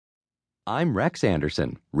I'm Rex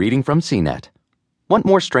Anderson, reading from CNET. Want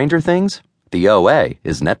more Stranger Things? The OA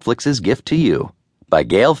is Netflix's gift to you. By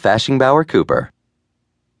Gael Fashingbauer Cooper.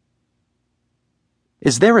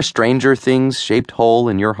 Is there a Stranger Things-shaped hole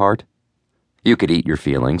in your heart? You could eat your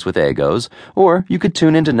feelings with Eggos, or you could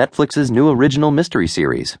tune into Netflix's new original mystery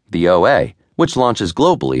series, The OA, which launches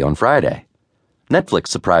globally on Friday. Netflix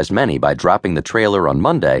surprised many by dropping the trailer on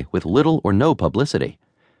Monday with little or no publicity,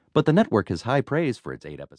 but the network has high praise for its 8 episodes.